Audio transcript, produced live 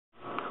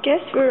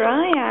Guess where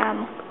I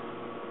am?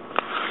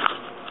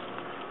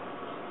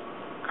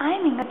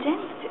 I'm in a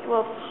dentist.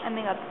 Well, I'm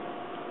in a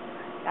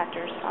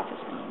doctor's office,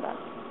 but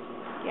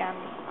yeah, I'm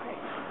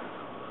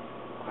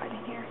quiet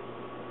in here.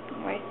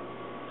 Anyway,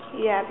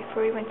 yeah,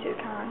 before we went to the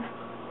con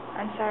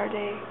on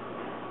Saturday,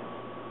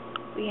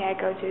 we had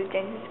to go to the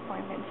dentist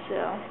appointment,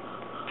 so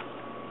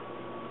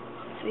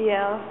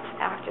yeah,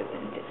 after the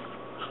dentist.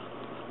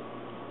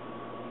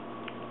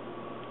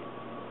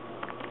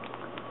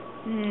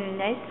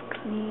 Nice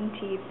clean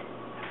teeth.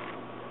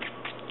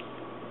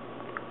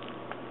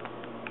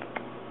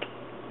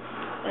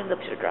 My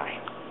lips are dry.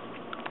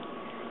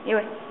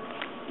 Anyway,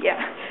 yeah,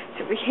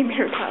 so we came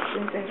here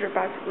costumes and we're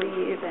about to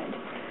leave, and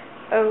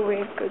we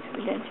have to go to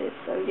the dentist,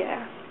 so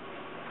yeah.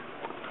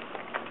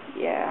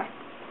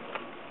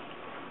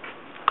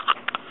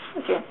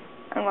 Okay,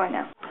 I'm going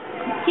now.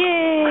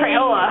 Yay!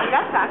 Crayola.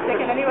 That's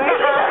toxic in any way. Yeah.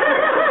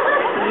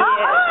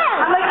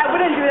 I'm like, I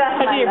wouldn't do that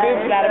to my your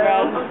boobs, Madam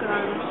Red.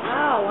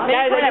 Oh, wow.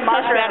 Guys, I just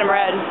touched Madam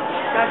Red.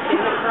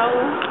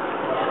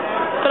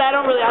 But I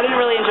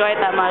didn't really enjoy it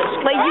that much.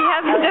 Like you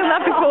haven't done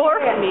that before?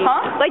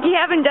 Huh? Like you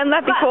haven't done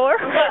that before?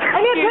 I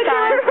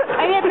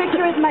need a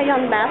picture with my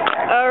young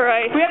master.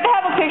 Alright. We have to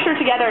have a picture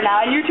together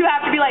now, and you two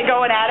have to be like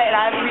going at it, and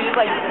I have to be just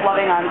like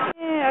loving on.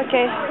 Yeah,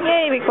 okay.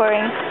 Yay,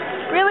 recording.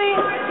 Really?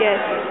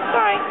 Yes.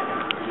 Sorry.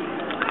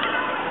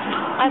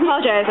 I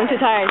apologize, I'm too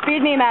tired.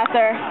 Feed me,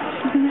 master.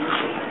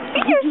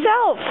 Feed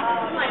yourself.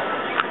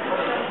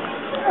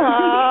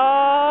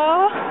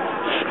 Aww.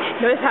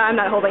 Notice how I'm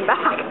not holding back.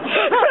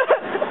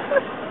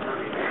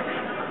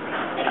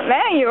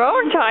 Man, you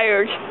are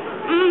tired.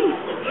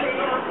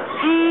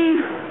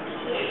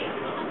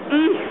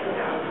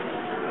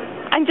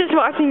 I'm just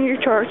watching you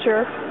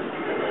torture.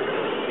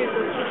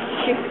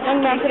 Young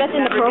master, that's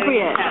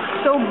inappropriate.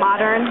 So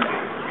modern.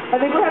 I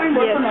think we're having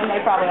more fun than they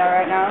probably are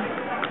right now.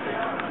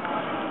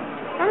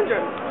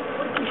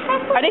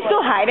 Are they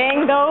still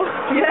hiding, though?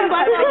 Yeah.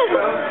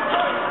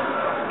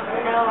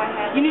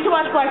 You need to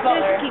watch Black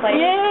Butler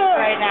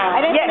right now.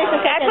 I didn't finish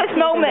the second epic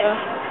moment.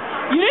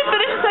 You didn't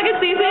finish the second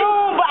season?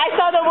 No, but I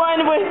saw the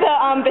one with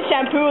the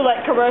shampoo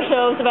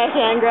commercial,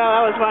 Sebastian Ingrosso.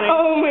 That was funny.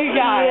 Oh my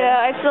god.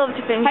 Yeah, I still have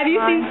to finish. Have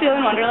you seen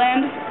Stealing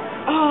Wonderland?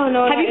 Oh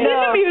no. Have you seen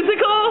the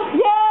musical?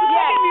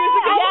 Yes.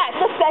 Yes.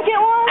 The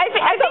second one? I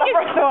think the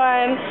first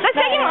one. The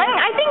second one,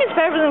 I think it's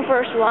better than the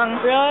first one.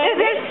 Really?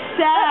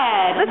 It's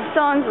sad. The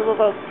song's a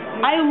little.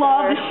 I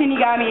love the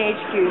Shinigami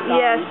HQ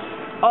song. Yes.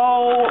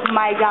 Oh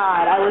my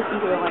god, I listen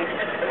to it like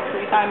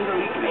 3 times a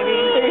week,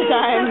 maybe. 3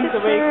 times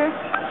a week.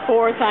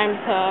 4 times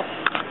tough.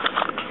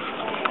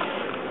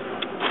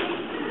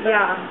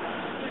 Yeah.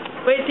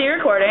 Wait, so you're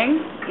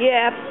recording?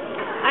 Yeah.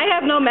 I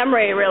have no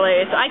memory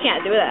really, so I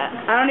can't do that.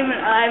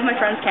 I have my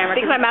friend's camera.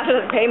 Because my master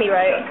doesn't pay me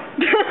right.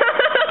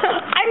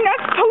 I'm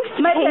not supposed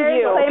to My pay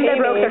parents you. claimed they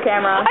broke their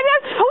camera. I'm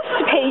not supposed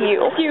to pay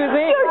you. Excuse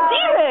me. You're a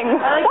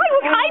demon. Why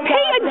would I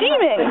pay a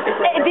demon?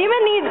 A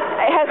demon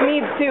has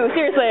needs too,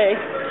 seriously.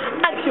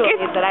 Actual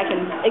needs that I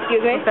can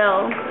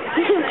fulfill.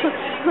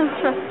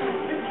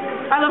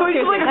 I love how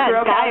you like a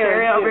broke ass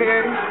area over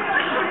here.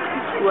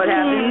 What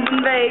happens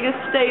in Vegas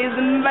stays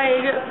in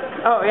Vegas.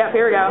 Oh, yeah,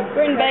 here we go.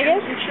 We're in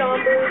Vegas? Lady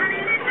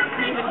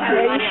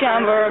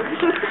Schaumburg.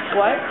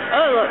 What?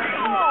 Oh, look.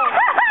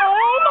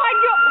 Oh my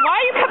god. Why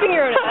are you cupping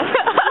your ass?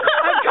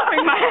 I'm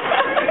cupping my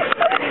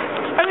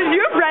ass. Do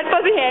you have red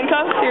fuzzy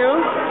handcuffs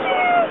too?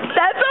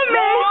 That's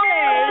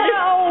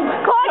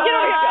amazing! Claude, get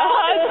over here.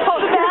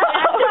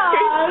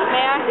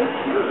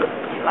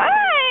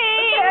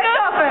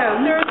 Handcuff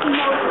him. There's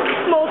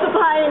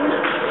multiplying.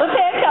 Let's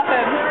handcuff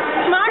him.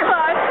 Come on,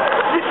 Claude.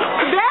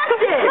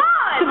 Sebastian!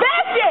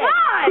 Sebastian!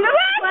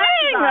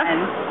 Sebastian!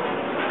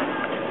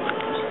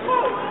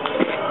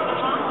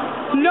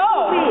 No!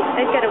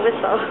 I got a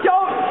whistle.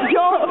 Don't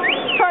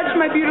touch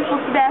my beautiful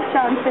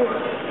Sebastian face.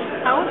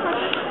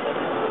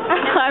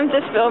 I'm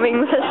just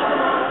filming this.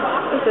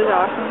 This is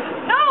awesome.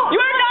 No!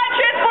 You are not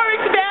transforming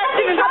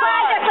Sebastian into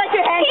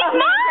He's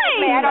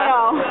mine! I don't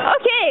know.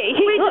 Okay.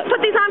 Just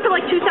put these on for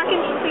like 2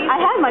 seconds, please. I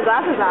had my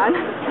glasses on.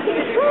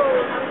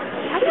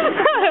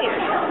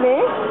 Me?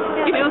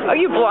 Are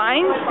you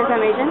blind? Because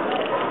I'm Asian?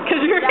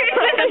 Because you're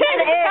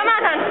Come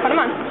on, hon. Put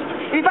them on.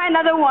 If you find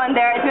another one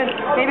there,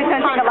 maybe it's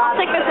going to take a lot. I'll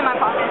stick this in my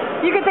pocket.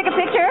 You can take a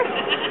picture?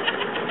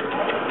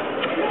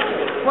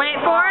 Wait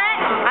for it.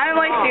 I'm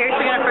like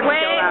seriously gonna freaking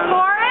Wait go down.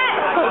 for it.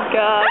 Oh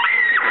god.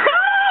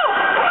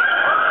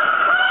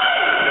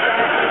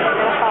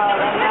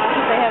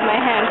 They have my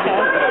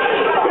handcuffs.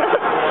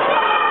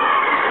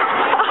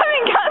 I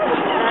mean, God.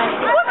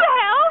 What the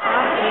hell?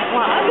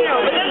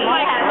 No, but this is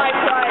my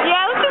pride.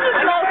 Yeah, this is a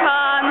small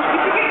con.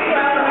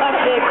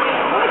 That's big.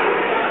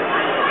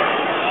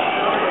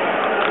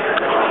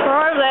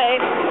 Where are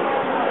they?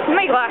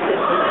 My glasses.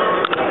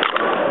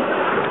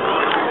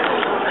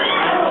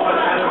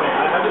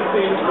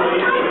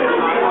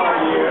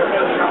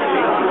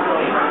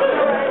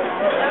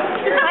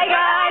 Hi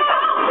guys.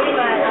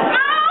 No!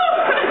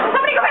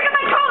 Somebody go pick up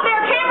my coat. There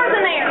are cameras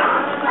in there.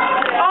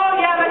 Oh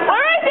yeah, my.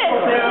 Where is it?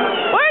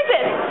 Where is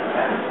it?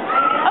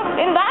 Oh,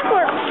 in that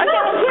corner.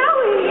 Okay.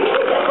 Kelly.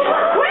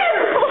 Where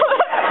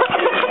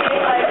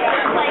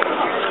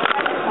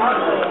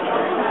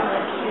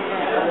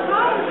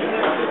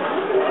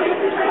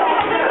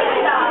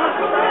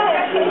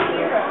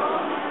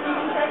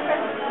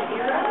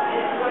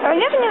I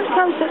never knew it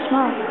sounds so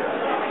small.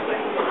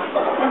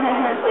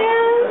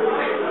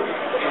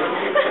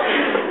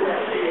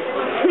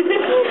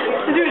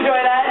 Did you enjoy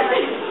that?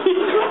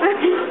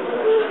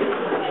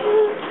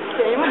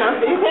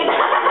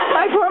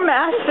 My poor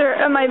master,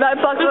 my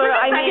buckler,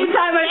 I mean. Second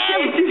time I've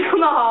shaved you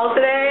from the hall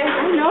today.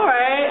 I know,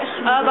 right?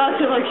 I'm about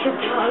to like strip.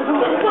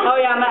 Oh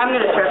yeah, I'm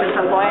gonna strip at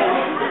some point.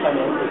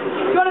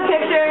 You want a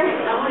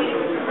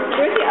picture?